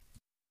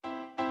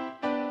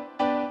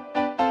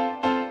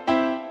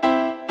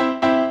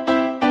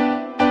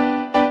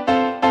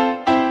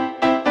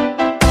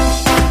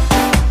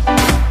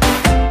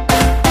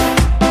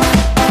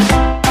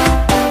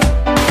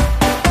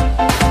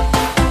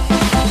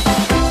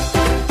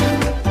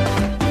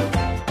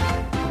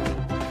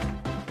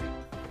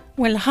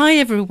Well, hi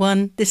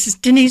everyone. This is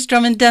Denise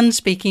Drummond-Dunn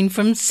speaking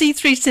from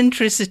C3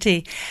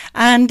 Centricity,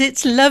 and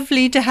it's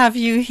lovely to have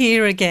you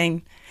here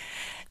again.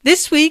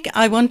 This week,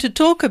 I want to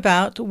talk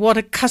about what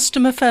a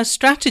customer-first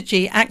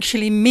strategy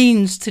actually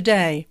means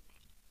today.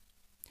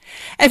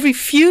 Every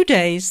few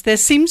days, there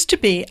seems to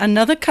be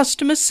another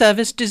customer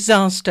service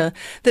disaster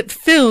that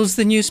fills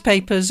the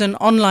newspapers and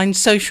online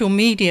social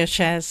media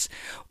shares.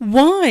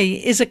 Why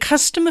is a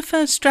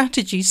customer-first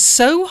strategy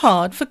so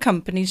hard for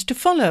companies to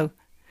follow?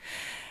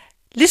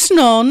 Listen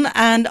on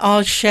and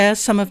I'll share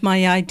some of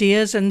my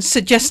ideas and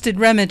suggested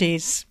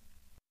remedies.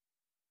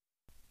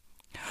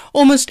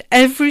 Almost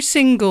every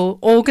single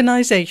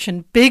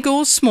organisation, big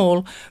or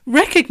small,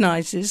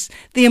 recognises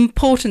the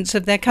importance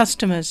of their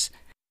customers.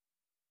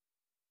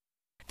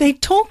 They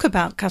talk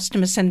about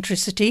customer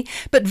centricity,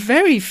 but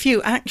very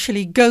few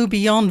actually go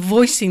beyond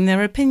voicing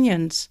their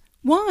opinions.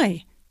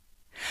 Why?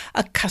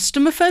 A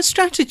customer-first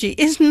strategy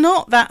is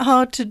not that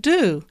hard to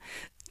do.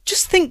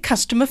 Just think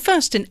customer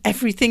first in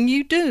everything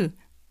you do.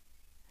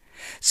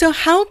 So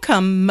how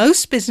come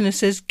most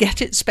businesses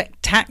get it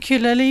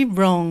spectacularly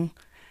wrong?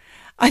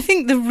 I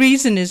think the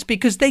reason is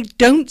because they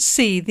don't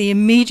see the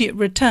immediate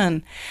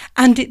return,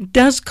 and it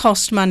does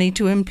cost money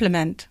to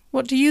implement.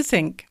 What do you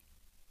think?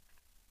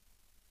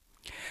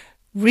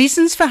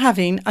 Reasons for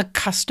having a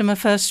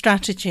customer-first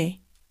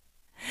strategy.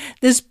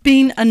 There's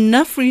been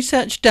enough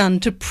research done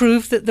to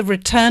prove that the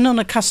return on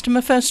a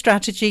customer-first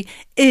strategy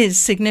is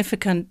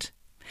significant.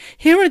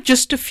 Here are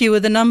just a few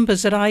of the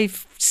numbers that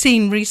I've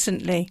seen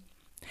recently.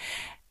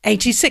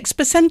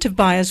 86% of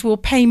buyers will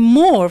pay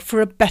more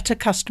for a better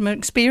customer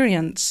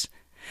experience,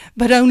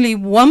 but only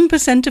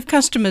 1% of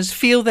customers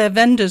feel their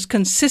vendors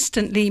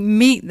consistently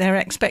meet their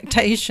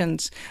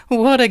expectations.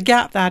 What a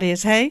gap that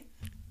is, hey?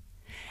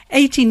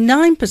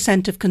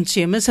 89% of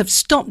consumers have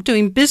stopped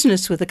doing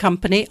business with a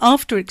company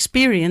after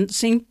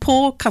experiencing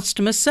poor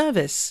customer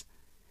service.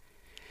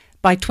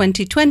 By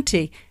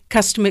 2020,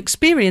 customer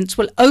experience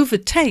will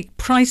overtake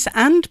price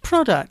and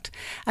product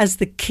as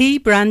the key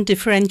brand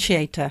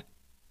differentiator.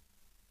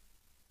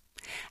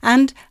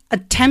 And a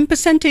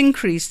 10%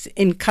 increase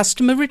in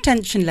customer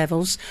retention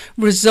levels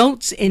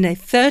results in a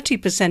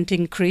 30%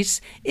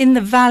 increase in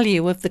the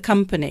value of the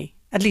company,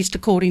 at least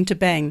according to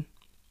Bain.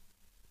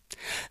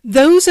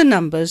 Those are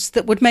numbers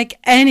that would make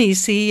any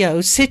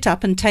CEO sit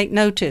up and take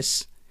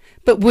notice.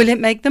 But will it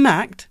make them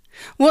act?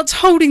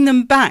 What's holding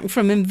them back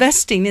from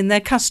investing in their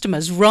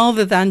customers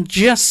rather than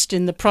just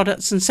in the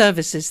products and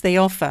services they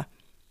offer?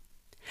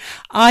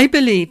 I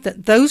believe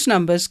that those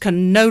numbers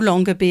can no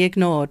longer be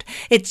ignored.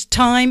 It's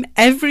time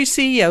every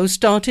CEO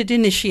started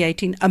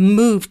initiating a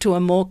move to a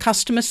more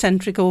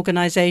customer-centric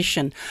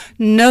organisation.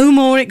 No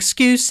more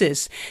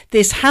excuses.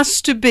 This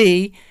has to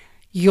be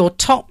your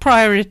top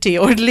priority,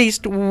 or at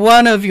least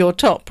one of your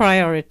top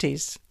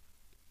priorities.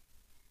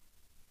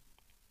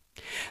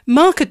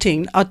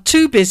 Marketing are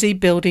too busy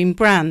building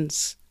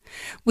brands.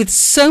 With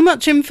so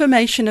much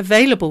information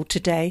available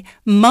today,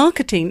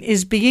 marketing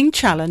is being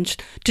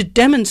challenged to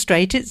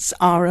demonstrate its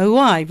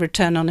ROI,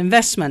 return on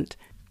investment.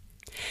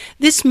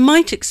 This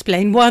might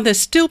explain why they're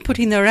still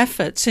putting their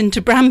efforts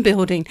into brand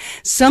building,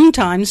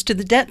 sometimes to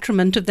the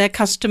detriment of their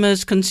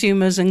customers,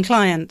 consumers and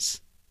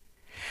clients.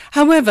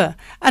 However,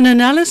 an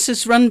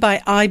analysis run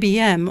by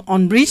IBM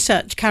on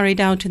research carried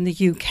out in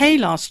the UK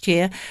last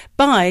year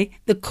by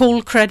the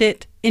Call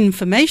Credit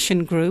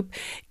Information Group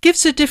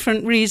gives a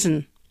different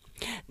reason.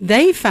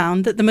 They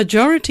found that the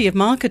majority of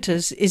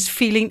marketers is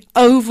feeling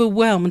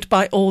overwhelmed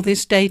by all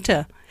this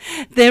data.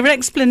 Their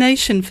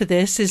explanation for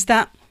this is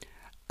that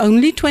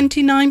only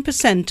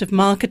 29% of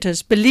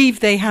marketers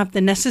believe they have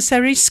the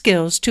necessary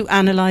skills to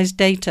analyze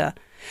data,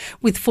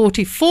 with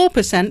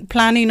 44%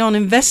 planning on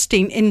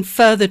investing in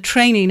further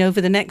training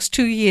over the next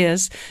 2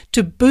 years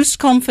to boost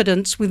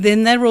confidence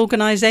within their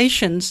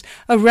organizations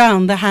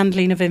around the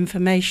handling of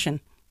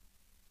information.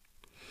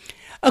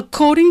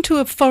 According to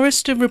a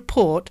Forrester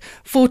report,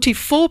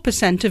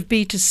 44% of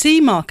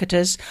B2C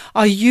marketers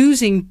are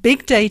using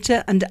big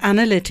data and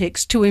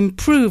analytics to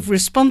improve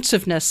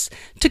responsiveness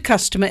to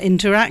customer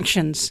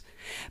interactions.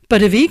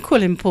 But of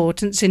equal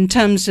importance in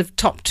terms of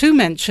top 2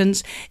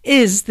 mentions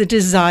is the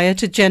desire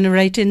to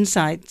generate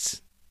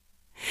insights.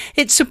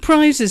 It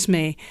surprises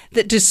me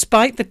that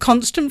despite the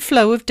constant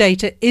flow of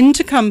data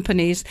into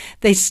companies,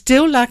 they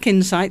still lack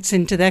insights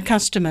into their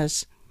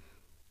customers.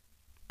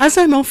 As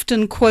I'm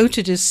often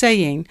quoted as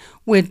saying,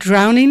 we're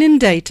drowning in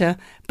data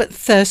but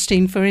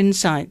thirsting for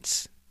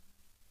insights.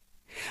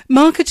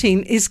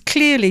 Marketing is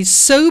clearly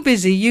so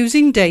busy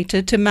using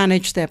data to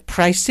manage their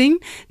pricing,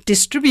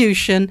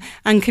 distribution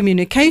and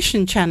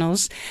communication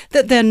channels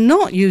that they're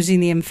not using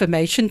the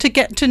information to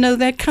get to know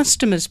their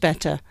customers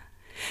better.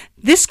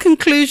 This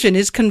conclusion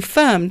is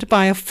confirmed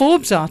by a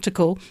Forbes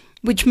article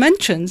which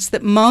mentions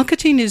that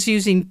marketing is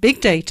using big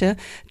data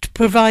to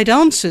provide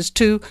answers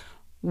to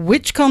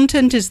which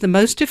content is the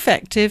most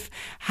effective,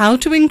 how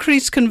to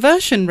increase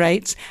conversion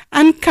rates,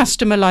 and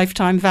customer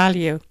lifetime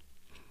value.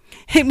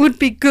 It would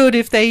be good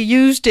if they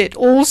used it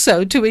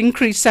also to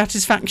increase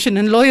satisfaction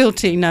and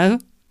loyalty, no?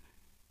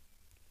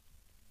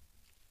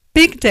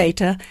 Big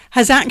data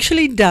has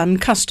actually done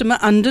customer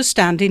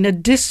understanding a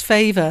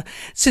disfavour,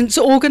 since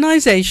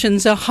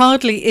organisations are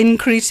hardly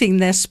increasing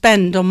their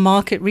spend on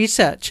market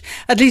research,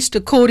 at least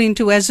according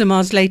to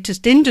Esimmar's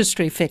latest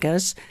industry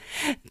figures.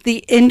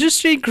 The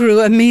industry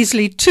grew a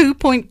measly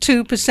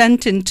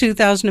 2.2% in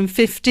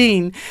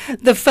 2015,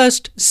 the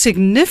first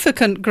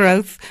significant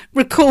growth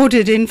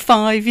recorded in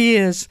 5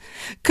 years.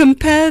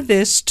 Compare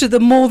this to the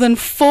more than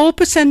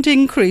 4%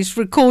 increase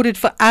recorded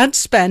for ad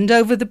spend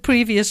over the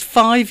previous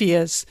 5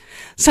 years.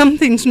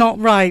 Something's not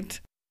right.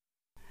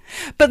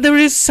 But there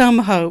is some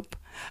hope.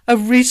 A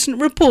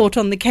recent report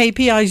on the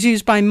KPIs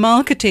used by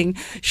marketing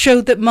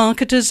showed that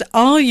marketers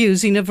are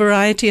using a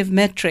variety of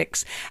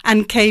metrics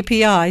and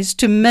KPIs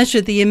to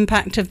measure the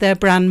impact of their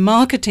brand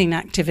marketing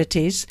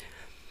activities.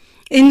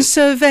 In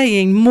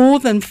surveying more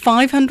than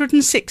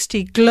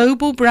 560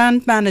 global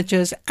brand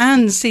managers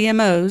and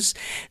CMOs,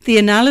 the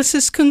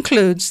analysis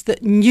concludes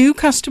that new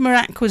customer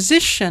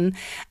acquisition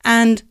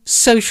and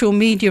social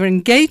media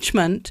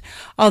engagement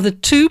are the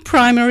two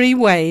primary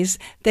ways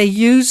they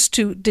use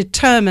to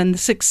determine the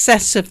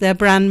success of their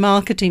brand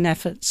marketing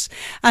efforts.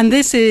 And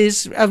this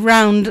is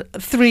around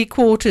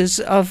 3/4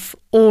 of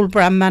all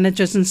brand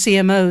managers and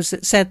CMOs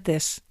that said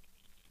this.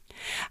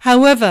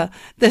 However,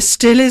 there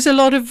still is a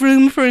lot of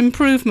room for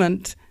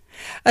improvement.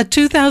 A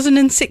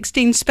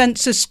 2016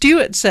 Spencer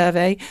Stuart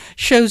survey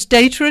shows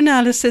data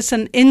analysis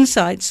and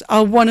insights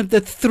are one of the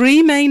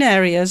 3 main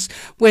areas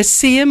where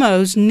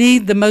CMOs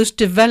need the most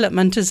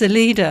development as a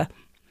leader.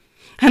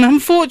 And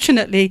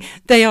unfortunately,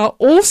 they are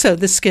also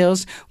the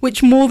skills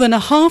which more than a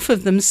half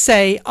of them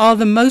say are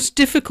the most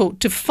difficult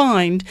to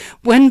find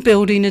when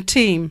building a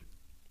team.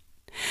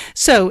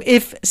 So,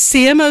 if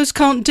CMOs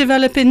can't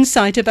develop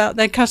insight about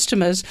their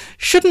customers,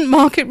 shouldn't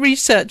market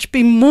research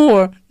be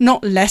more,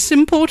 not less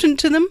important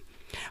to them?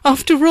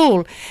 After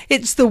all,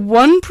 it's the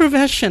one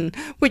profession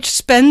which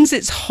spends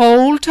its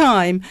whole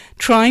time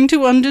trying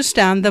to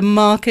understand the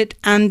market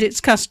and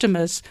its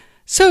customers.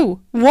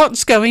 So,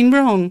 what's going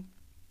wrong?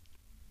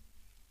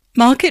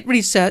 Market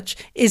research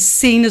is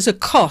seen as a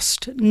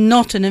cost,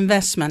 not an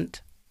investment.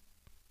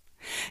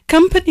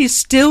 Companies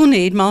still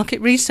need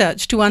market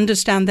research to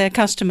understand their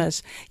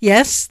customers.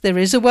 Yes, there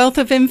is a wealth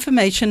of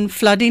information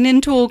flooding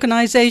into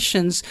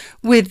organizations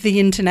with the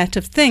Internet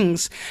of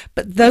Things,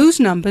 but those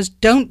numbers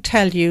don't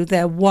tell you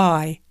their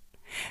why.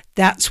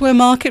 That's where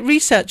market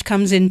research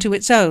comes into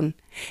its own.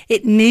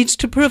 It needs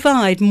to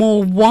provide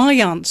more why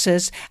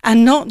answers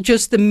and not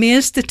just the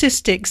mere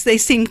statistics they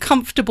seem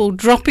comfortable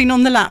dropping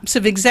on the laps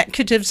of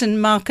executives and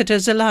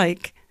marketers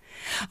alike.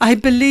 I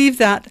believe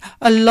that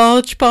a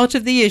large part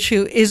of the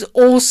issue is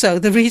also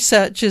the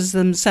researchers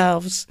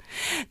themselves.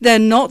 They're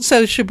not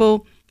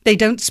sociable, they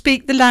don't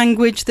speak the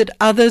language that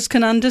others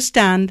can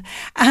understand,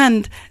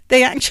 and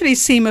they actually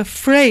seem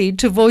afraid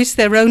to voice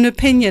their own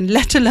opinion,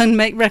 let alone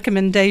make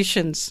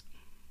recommendations.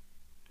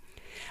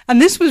 And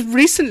this was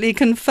recently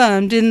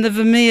confirmed in the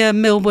Vermeer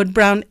Millward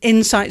Brown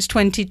Insights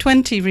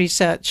 2020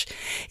 research.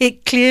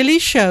 It clearly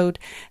showed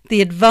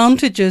the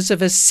advantages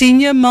of a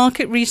senior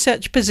market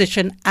research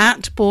position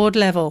at board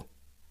level.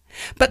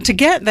 But to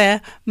get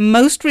there,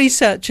 most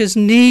researchers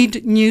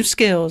need new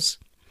skills.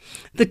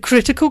 The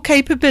critical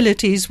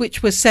capabilities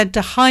which were said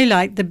to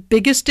highlight the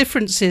biggest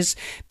differences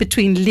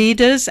between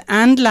leaders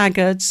and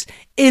laggards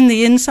in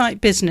the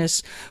insight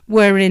business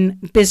were in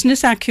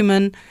business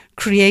acumen,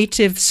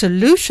 creative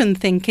solution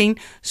thinking,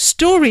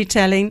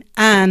 storytelling,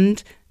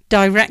 and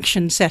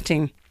direction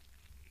setting.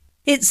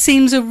 It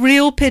seems a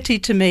real pity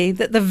to me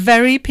that the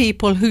very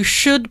people who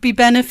should be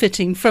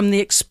benefiting from the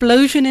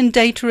explosion in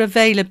data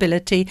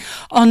availability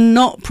are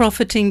not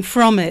profiting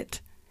from it.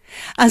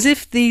 As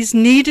if these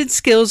needed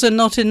skills are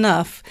not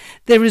enough,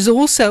 there is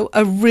also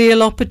a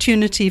real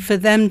opportunity for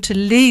them to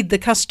lead the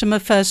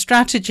customer-first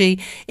strategy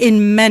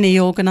in many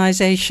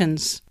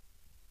organizations.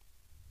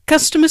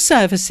 Customer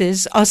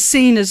services are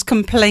seen as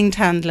complaint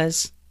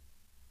handlers.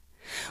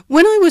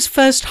 When I was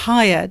first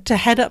hired to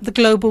head up the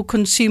Global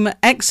Consumer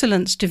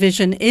Excellence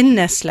Division in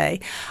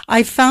Nestlé,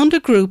 I found a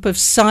group of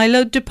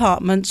siloed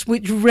departments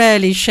which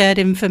rarely shared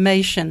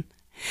information.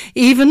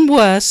 Even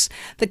worse,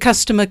 the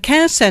customer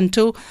care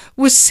centre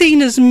was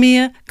seen as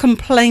mere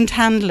complaint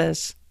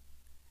handlers.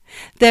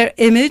 Their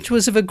image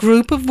was of a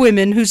group of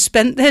women who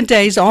spent their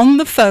days on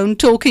the phone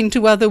talking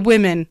to other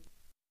women.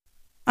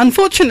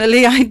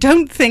 Unfortunately, I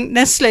don't think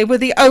Nestlé were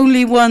the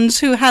only ones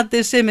who had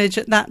this image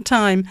at that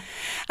time,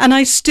 and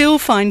I still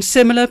find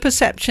similar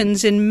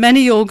perceptions in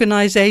many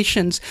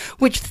organisations,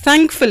 which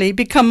thankfully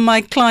become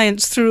my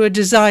clients through a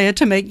desire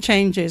to make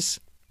changes.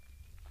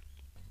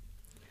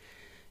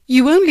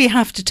 You only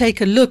have to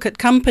take a look at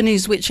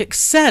companies which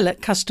excel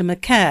at customer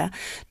care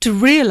to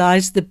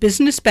realise the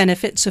business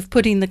benefits of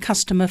putting the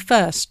customer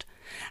first.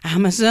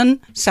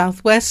 Amazon,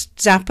 Southwest,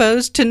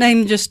 Zappos, to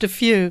name just a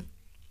few.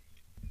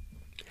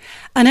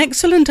 An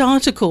excellent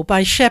article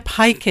by Shep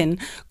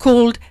Hyken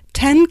called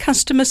 10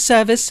 Customer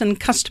Service and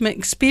Customer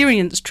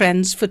Experience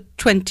Trends for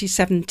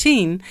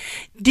 2017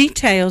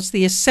 details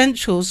the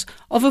essentials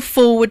of a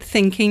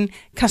forward-thinking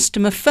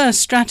customer-first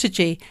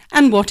strategy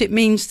and what it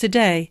means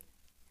today.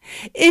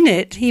 In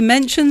it, he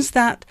mentions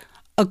that,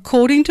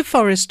 according to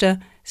Forrester,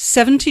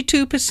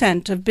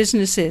 72% of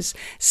businesses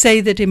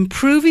say that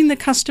improving the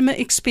customer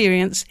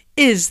experience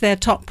is their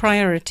top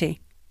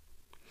priority.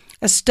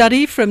 A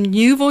study from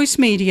New Voice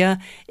Media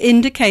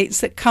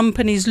indicates that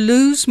companies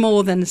lose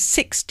more than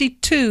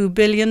 $62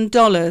 billion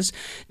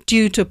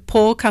due to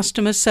poor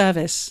customer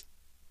service.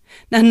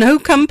 Now, no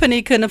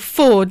company can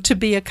afford to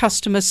be a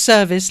customer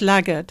service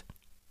laggard.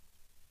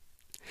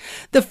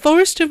 The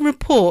Forrester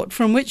report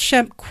from which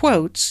Shep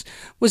quotes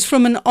was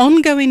from an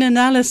ongoing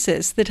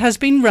analysis that has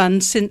been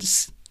run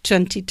since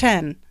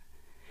 2010.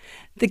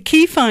 The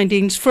key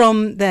findings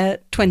from their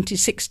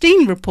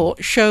 2016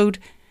 report showed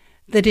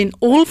that in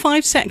all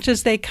 5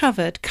 sectors they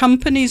covered,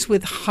 companies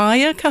with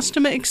higher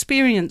customer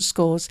experience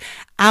scores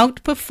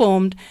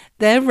outperformed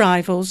their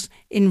rivals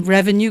in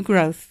revenue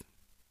growth.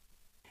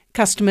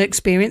 Customer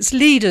experience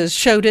leaders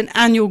showed an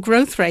annual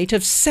growth rate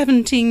of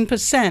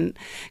 17%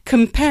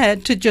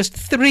 compared to just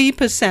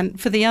 3%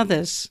 for the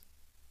others.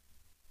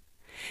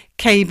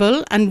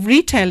 Cable and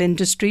retail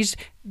industries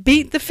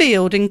beat the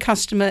field in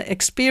customer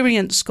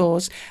experience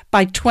scores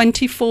by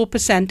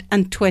 24%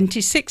 and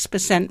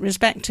 26%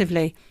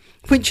 respectively,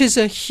 which is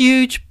a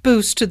huge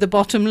boost to the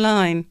bottom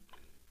line.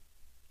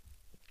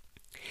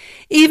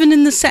 Even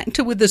in the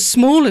sector with the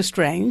smallest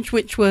range,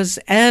 which was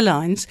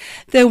airlines,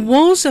 there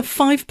was a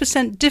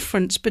 5%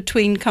 difference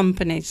between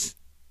companies.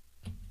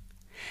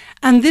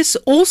 And this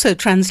also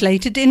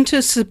translated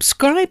into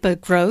subscriber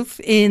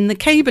growth in the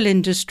cable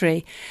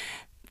industry.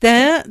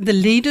 There, the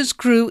leaders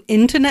grew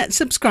internet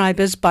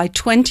subscribers by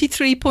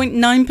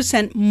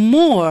 23.9%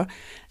 more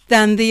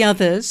than the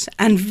others,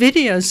 and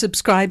video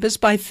subscribers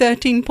by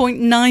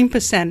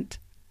 13.9%.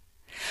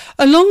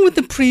 Along with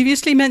the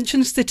previously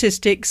mentioned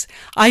statistics,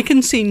 I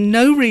can see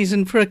no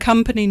reason for a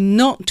company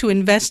not to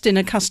invest in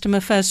a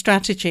customer-first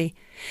strategy.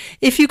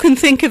 If you can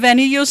think of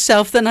any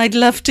yourself, then I'd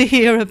love to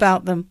hear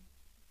about them.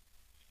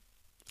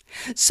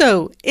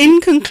 So,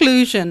 in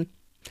conclusion,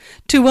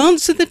 to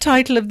answer the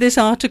title of this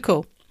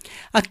article,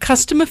 a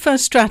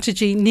customer-first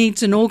strategy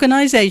needs an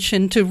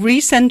organization to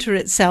recenter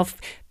itself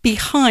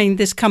behind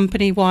this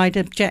company-wide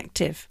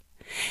objective.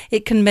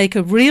 It can make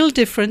a real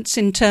difference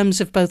in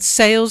terms of both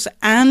sales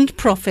and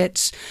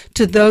profits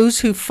to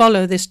those who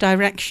follow this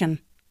direction.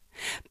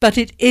 But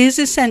it is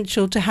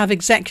essential to have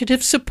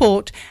executive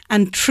support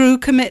and true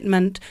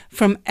commitment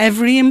from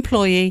every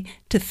employee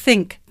to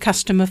think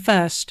customer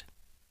first.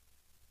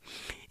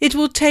 It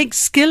will take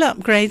skill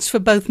upgrades for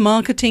both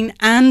marketing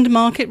and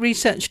market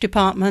research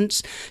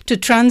departments to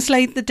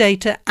translate the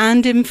data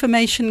and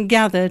information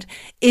gathered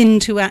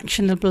into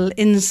actionable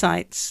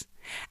insights.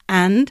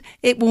 And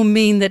it will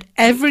mean that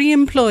every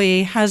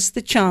employee has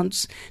the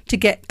chance to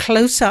get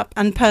close up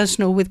and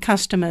personal with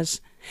customers.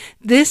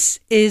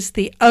 This is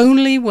the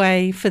only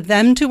way for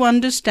them to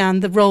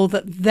understand the role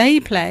that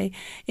they play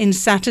in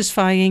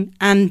satisfying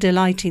and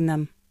delighting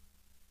them.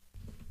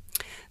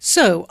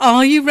 So,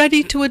 are you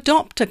ready to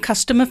adopt a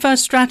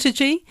customer-first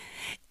strategy?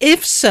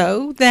 If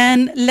so,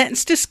 then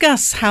let's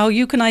discuss how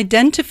you can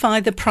identify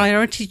the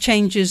priority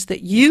changes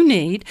that you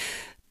need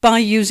by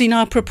using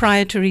our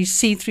proprietary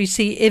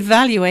C3C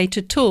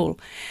Evaluator tool.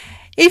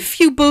 If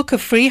you book a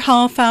free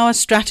half-hour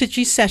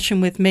strategy session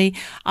with me,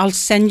 I'll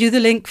send you the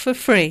link for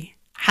free.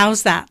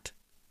 How's that?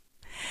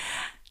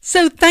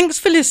 So thanks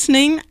for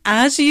listening.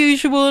 As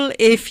usual,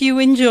 if you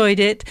enjoyed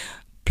it,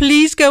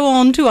 please go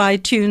on to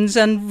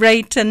iTunes and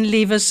rate and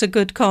leave us a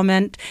good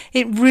comment.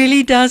 It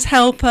really does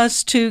help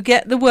us to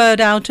get the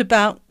word out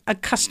about a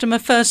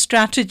customer-first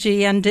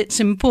strategy and its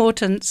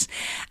importance.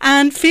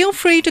 And feel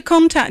free to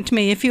contact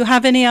me if you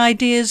have any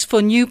ideas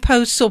for new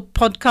posts or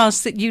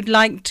podcasts that you'd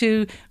like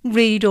to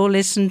read or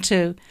listen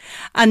to.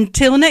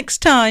 Until next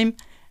time,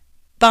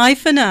 bye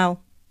for now.